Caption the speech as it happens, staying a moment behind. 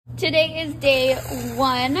Today is day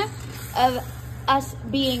 1 of us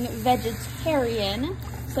being vegetarian.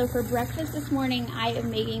 So for breakfast this morning, I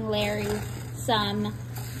am making Larry some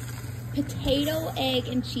potato, egg,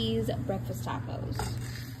 and cheese breakfast tacos.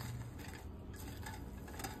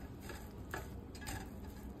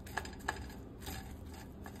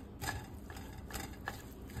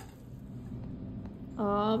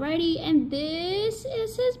 Alrighty, and this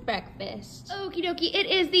is his breakfast. Okie dokie, it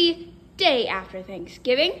is the day after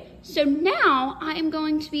Thanksgiving. So now I am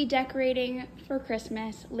going to be decorating for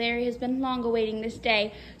Christmas. Larry has been long awaiting this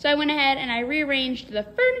day. So I went ahead and I rearranged the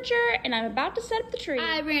furniture and I'm about to set up the tree.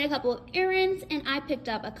 I ran a couple of errands and I picked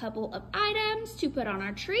up a couple of items to put on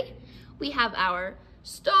our tree. We have our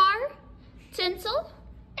star, tinsel,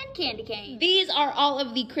 and candy cane. These are all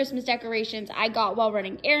of the Christmas decorations I got while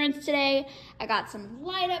running errands today. I got some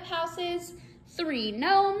light up houses, 3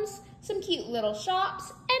 gnomes, some cute little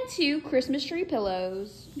shops, and 2 Christmas tree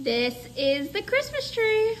pillows. This is the Christmas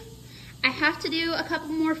tree. I have to do a couple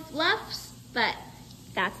more fluffs, but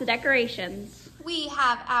that's the decorations. We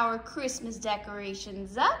have our Christmas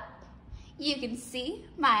decorations up. You can see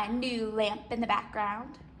my new lamp in the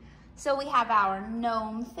background. So we have our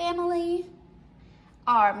gnome family,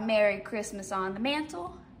 our Merry Christmas on the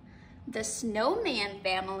mantle, the snowman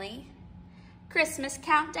family, Christmas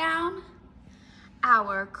countdown,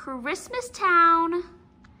 our Christmas town,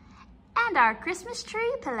 and our Christmas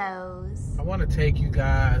tree pillows. I want to take you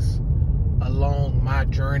guys along my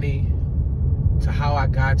journey to how I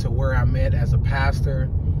got to where I'm at as a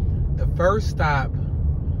pastor. The first stop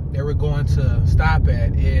that we're going to stop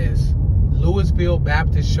at is Louisville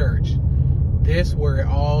Baptist Church. This is where it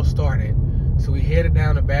all started. So we headed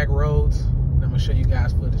down the back roads, and I'm gonna show you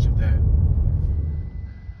guys footage of that.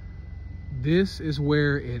 This is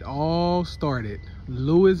where it all started,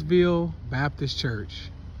 Louisville Baptist Church.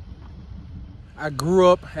 I grew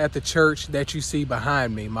up at the church that you see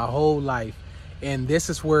behind me my whole life, and this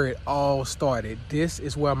is where it all started. This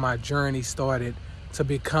is where my journey started to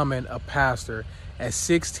becoming a pastor. At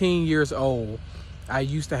 16 years old, I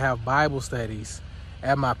used to have Bible studies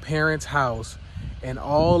at my parents' house, and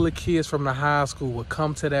all the kids from the high school would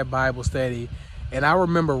come to that Bible study. And I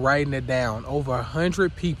remember writing it down. Over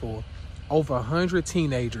 100 people, over 100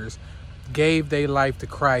 teenagers gave their life to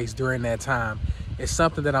Christ during that time. It's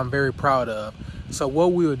something that I'm very proud of. So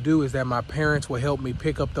what we would do is that my parents would help me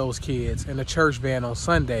pick up those kids in the church van on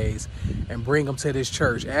Sundays and bring them to this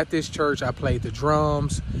church. At this church, I played the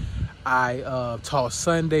drums. I taught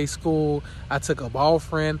Sunday school. I took up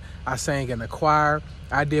offering. I sang in the choir.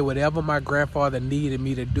 I did whatever my grandfather needed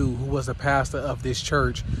me to do, who was a pastor of this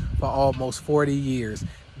church for almost 40 years.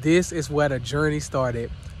 This is where the journey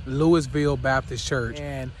started, Louisville Baptist Church.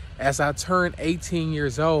 And as I turned 18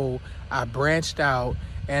 years old, I branched out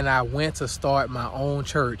and I went to start my own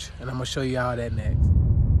church. And I'm gonna show you all that next.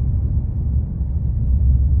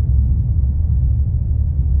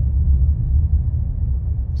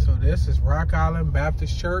 So this is Rock Island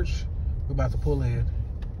Baptist Church. We're about to pull in.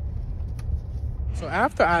 So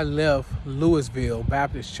after I left Louisville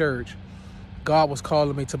Baptist Church, God was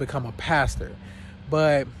calling me to become a pastor.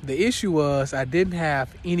 But the issue was I didn't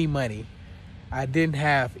have any money. I didn't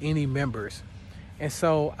have any members. And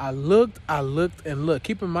so I looked and looked.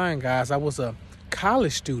 Keep in mind, guys, I was a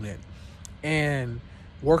college student and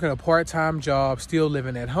working a part-time job, still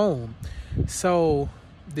living at home. So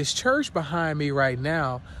this church behind me right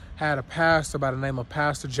now had a pastor by the name of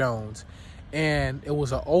Pastor Jones. And it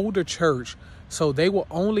was an older church. So they will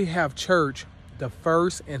only have church the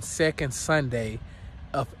first and second Sunday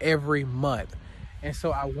of every month. And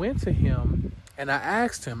so I went to him and I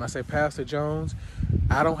asked him, I said, Pastor Jones,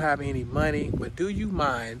 I don't have any money, but do you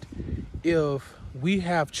mind if we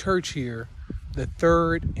have church here the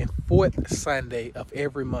 3rd and 4th Sunday of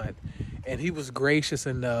every month? And he was gracious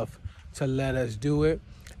enough to let us do it.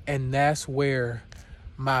 And that's where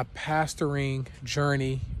my pastoring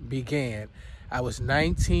journey began. I was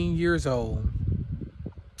 19 years old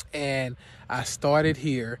and I started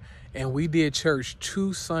here, and we did church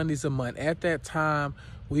 2 Sundays a month. At that time,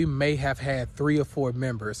 we may have had 3 or 4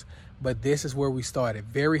 members, but this is where we started.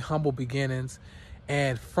 Very humble beginnings.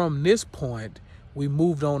 And from this point, we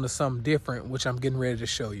moved on to something different, which I'm getting ready to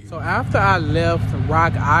show you. So after I left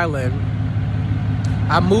Rock Island,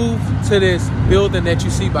 I moved to this building that you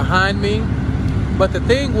see behind me. But the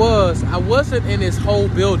thing was, I wasn't in this whole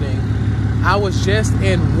building. I was just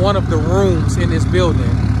in one of the rooms in this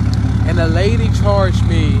building. And the lady charged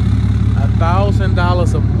me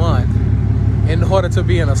 $1,000 a month in order to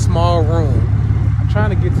be in a small room. I'm trying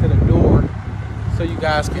to get to the door so you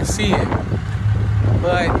guys can see it.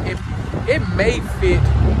 But it may fit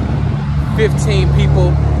 15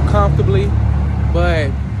 people comfortably.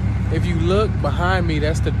 But if you look behind me,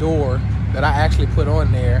 that's the door that I actually put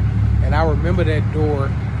on there. And I remember that door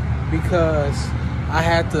because I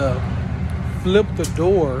had to flip the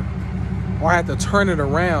door, or I had to turn it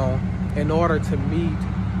around in order to meet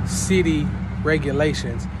city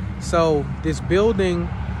regulations. So this building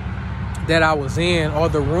that I was in, or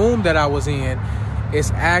the room that I was in,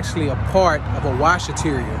 is actually a part of a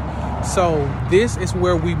washateria. So this is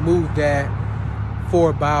where we moved at for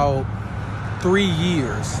about 3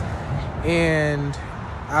 years. And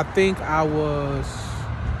I think that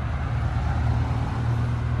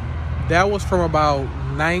was from about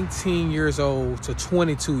 19 years old to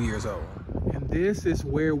 22 years old. And this is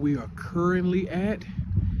where we are currently at.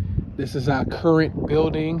 This is our current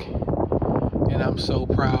building, and I'm so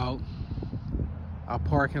proud. Our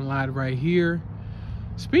parking lot right here.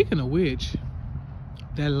 Speaking of which,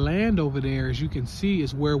 that land over there, as you can see,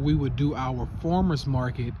 is where we would do our farmers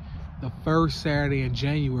market the first Saturday in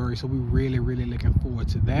January. So we're really, really looking forward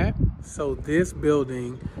to that. So this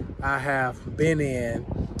building I have been in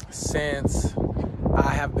since I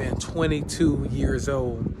have been 22 years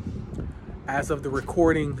old. As of the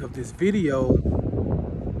recording of this video,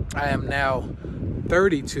 I am now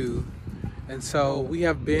 32. And so we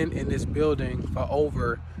have been in this building for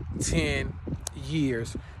over 10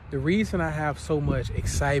 years. The reason I have so much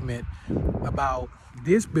excitement about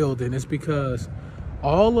this building is because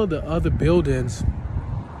all of the other buildings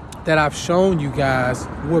that I've shown you guys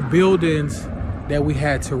were buildings that we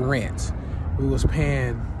had to rent. We was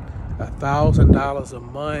paying $1,000 a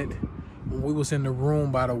month when we was in the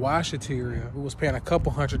room by the washateria. We was paying a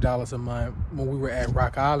couple $100s a month when we were at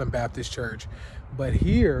Rock Island Baptist Church. But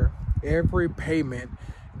here, every payment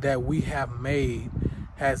that we have made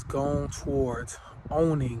has gone towards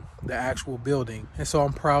owning the actual building. And so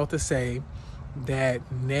I'm proud to say that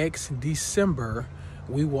next December,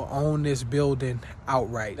 we will own this building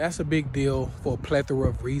outright. That's a big deal for a plethora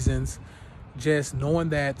of reasons. Just knowing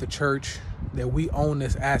that the church, that we own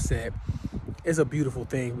this asset, is a beautiful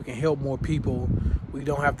thing. We can help more people. We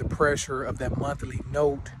don't have the pressure of that monthly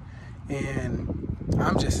note. And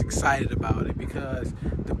I'm just excited about it because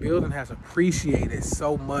the building has appreciated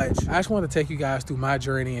so much. I just want to take you guys through my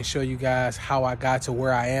journey and show you guys how I got to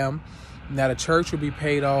where I am. Now the church will be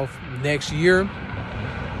paid off next year,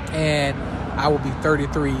 and I will be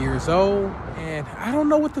 33 years old. And I don't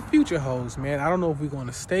know what the future holds, man. I don't know if we're going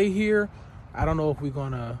to stay here. I don't know if we're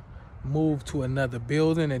going to move to another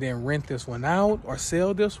building and then rent this one out or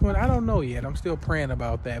sell this one. I don't know yet. I'm still praying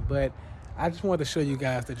about that. But I just wanted to show you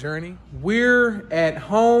guys the journey. We're at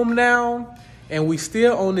home now, and we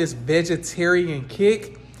still on this vegetarian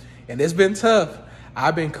kick. And it's been tough.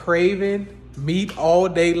 I've been craving meat all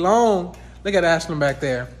day long. Look at Ashlyn back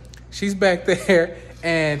there. She's back there,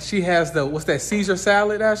 and she has the, what's that, Caesar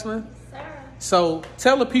salad, Ashlyn? Sarah. So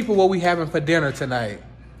tell the people what we having for dinner tonight.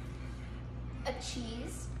 A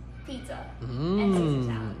cheese pizza and Caesar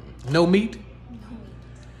salad. No meat?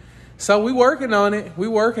 So we working on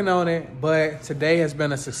it. But today has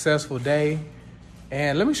been a successful day.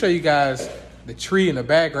 And let me show you guys the tree in the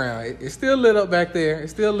background. It's still lit up back there.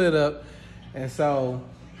 It's still lit up. And so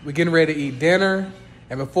we're getting ready to eat dinner.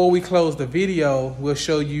 And before we close the video, we'll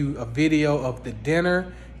show you a video of the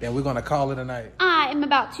dinner. Then we're going to call it a night. I am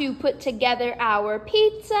about to put together our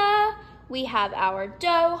pizza. We have our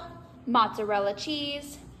dough, mozzarella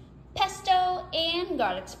cheese, pesto, and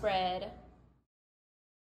garlic spread.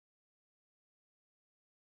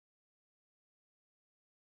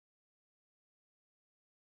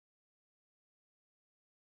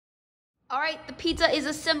 All right, the pizza is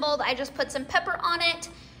assembled. I just put some pepper on it.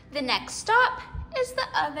 The next stop is the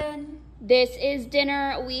oven. This is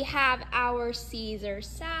dinner. We have our Caesar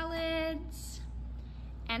salads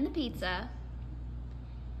and the pizza.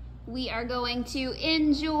 We are going to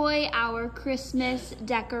enjoy our Christmas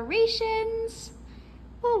decorations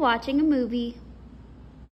while watching a movie.